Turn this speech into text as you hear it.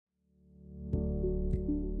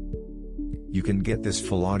You can get this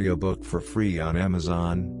full audiobook for free on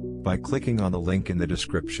Amazon by clicking on the link in the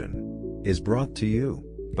description. Is brought to you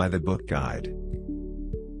by the Book Guide.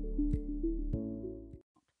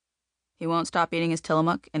 He won't stop eating his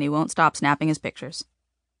Tillamook, and he won't stop snapping his pictures.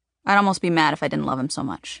 I'd almost be mad if I didn't love him so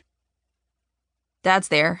much. Dad's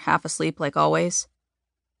there, half asleep like always.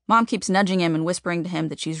 Mom keeps nudging him and whispering to him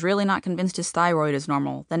that she's really not convinced his thyroid is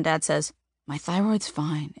normal. Then Dad says, "My thyroid's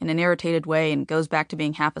fine," in an irritated way, and goes back to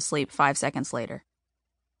being half asleep 5 seconds later.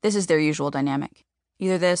 This is their usual dynamic.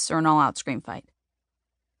 Either this or an all-out scream fight.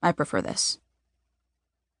 I prefer this.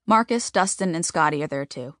 Marcus, Dustin, and Scotty are there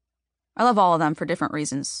too. I love all of them for different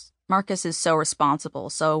reasons. Marcus is so responsible,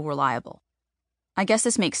 so reliable. I guess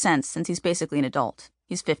this makes sense since he's basically an adult.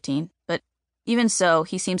 He's 15, but even so,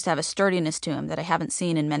 he seems to have a sturdiness to him that I haven't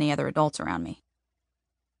seen in many other adults around me.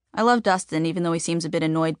 I love Dustin even though he seems a bit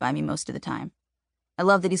annoyed by me most of the time. I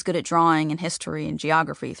love that he's good at drawing and history and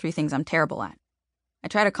geography, 3 things I'm terrible at. I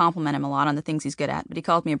try to compliment him a lot on the things he's good at, but he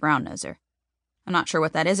calls me a brown-noser. I'm not sure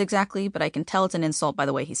what that is exactly, but I can tell it's an insult by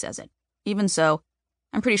the way he says it. Even so,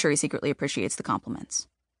 I'm pretty sure he secretly appreciates the compliments.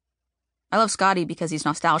 I love Scotty because he's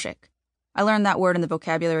nostalgic. I learned that word in the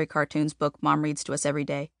vocabulary cartoons book Mom reads to us every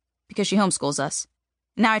day, because she homeschools us.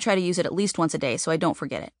 Now I try to use it at least once a day so I don't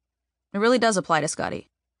forget it. It really does apply to Scotty.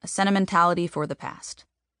 A sentimentality for the past.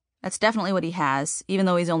 That's definitely what he has, even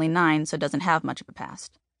though he's only 9, so doesn't have much of a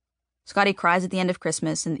past. Scotty cries at the end of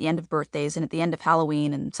Christmas and at the end of birthdays and at the end of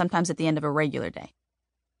Halloween and sometimes at the end of a regular day.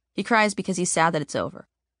 He cries because he's sad that it's over.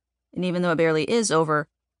 And even though it barely is over,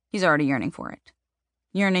 he's already yearning for it.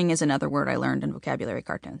 Yearning is another word I learned in vocabulary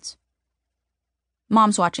cartoons.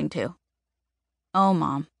 Mom's watching too. Oh,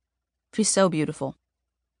 Mom. She's so beautiful.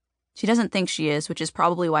 She doesn't think she is, which is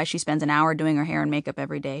probably why she spends an hour doing her hair and makeup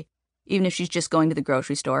every day, even if she's just going to the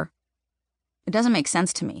grocery store. It doesn't make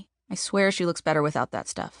sense to me. I swear she looks better without that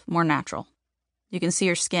stuff, more natural. You can see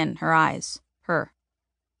her skin, her eyes, her.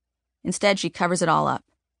 Instead, she covers it all up.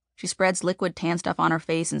 She spreads liquid tan stuff on her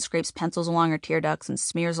face and scrapes pencils along her tear ducts and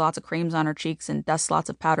smears lots of creams on her cheeks and dusts lots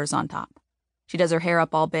of powders on top. She does her hair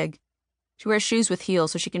up all big. She wears shoes with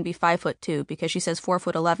heels so she can be 5'2" because she says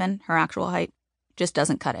 4'11", her actual height, just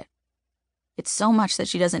doesn't cut it. It's so much that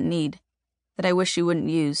she doesn't need, that I wish she wouldn't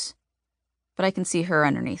use, but I can see her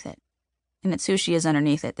underneath it, and it's who she is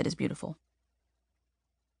underneath it that is beautiful.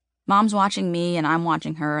 Mom's watching me and I'm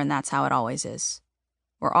watching her, and that's how it always is.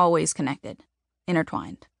 We're always connected,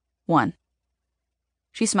 intertwined, one.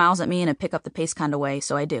 She smiles at me in a pick-up-the-pace kind of way,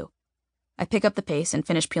 so I do. I pick up the pace and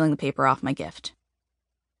finish peeling the paper off my gift.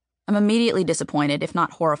 I'm immediately disappointed, if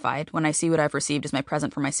not horrified, when I see what I've received as my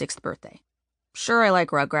present for my 6th birthday. Sure, I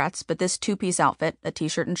like Rugrats, but this 2-piece outfit, a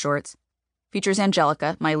t-shirt and shorts, features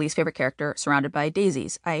Angelica, my least favorite character, surrounded by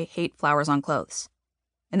daisies. I hate flowers on clothes.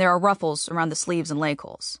 And there are ruffles around the sleeves and leg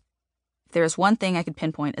holes. If there is one thing I could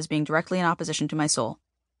pinpoint as being directly in opposition to my soul,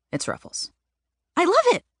 it's ruffles. I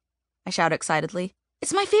love it! I shout excitedly.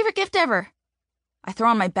 It's my favorite gift ever! I throw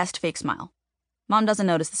on my best fake smile. Mom doesn't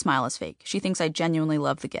notice the smile is fake. She thinks I genuinely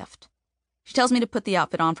love the gift. She tells me to put the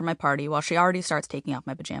outfit on for my party while she already starts taking off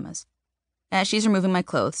my pajamas. As she's removing my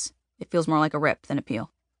clothes, it feels more like a rip than a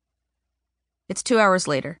peel. It's 2 hours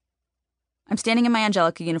later. I'm standing in my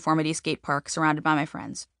Angelica uniform at Eastgate Park, surrounded by my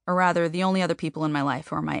friends, or rather, the only other people in my life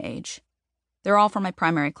who are my age. They're all from my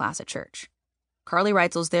primary class at church. Carly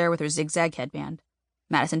Reitzel's there with her zigzag headband.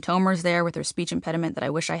 Madison Tomer's there with her speech impediment that I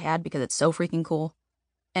wish I had because it's so freaking cool.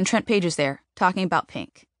 And Trent Page is there, talking about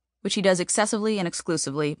Pink, which he does excessively and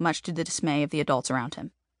exclusively, much to the dismay of the adults around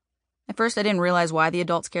him. At first, I didn't realize why the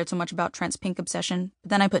adults cared so much about Trent's Pink obsession, but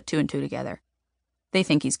then I put 2 and 2 together. They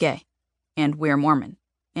think he's gay. And we're Mormon.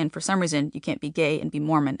 And for some reason, you can't be gay and be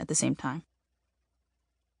Mormon at the same time.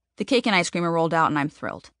 The cake and ice cream are rolled out, and I'm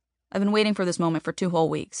thrilled. I've been waiting for this moment for 2 whole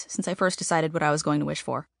weeks, since I first decided what I was going to wish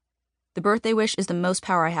for. The birthday wish is the most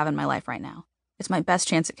power I have in my life right now. It's my best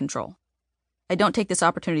chance at control. I don't take this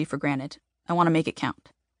opportunity for granted. I want to make it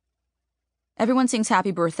count. Everyone sings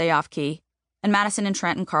happy birthday off-key, and Madison and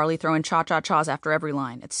Trent and Carly throw in cha-cha-chas after every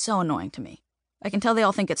line. It's so annoying to me. I can tell they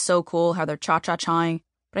all think it's so cool how they're cha-cha-chaing,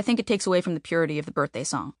 but I think it takes away from the purity of the birthday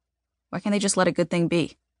song. Why can't they just let a good thing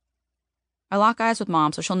be? I lock eyes with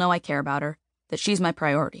Mom so she'll know I care about her, that she's my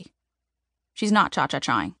priority. She's not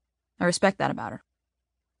cha-cha-chaing. I respect that about her.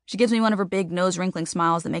 She gives me one of her big nose-wrinkling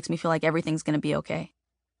smiles that makes me feel like everything's going to be okay.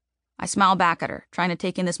 I smile back at her, trying to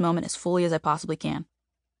take in this moment as fully as I possibly can.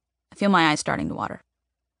 I feel my eyes starting to water.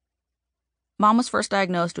 Mom was first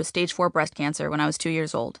diagnosed with stage 4 breast cancer when I was 2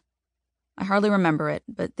 years old. I hardly remember it,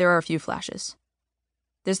 but there are a few flashes.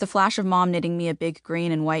 There's the flash of Mom knitting me a big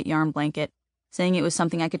green and white yarn blanket, saying it was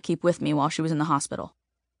something I could keep with me while she was in the hospital.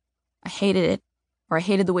 I hated it, or I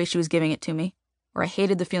hated the way she was giving it to me, or I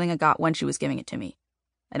hated the feeling I got when she was giving it to me.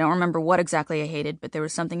 I don't remember what exactly I hated, but there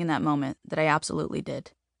was something in that moment that I absolutely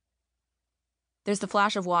did. There's the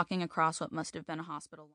flash of walking across what must have been a hospital.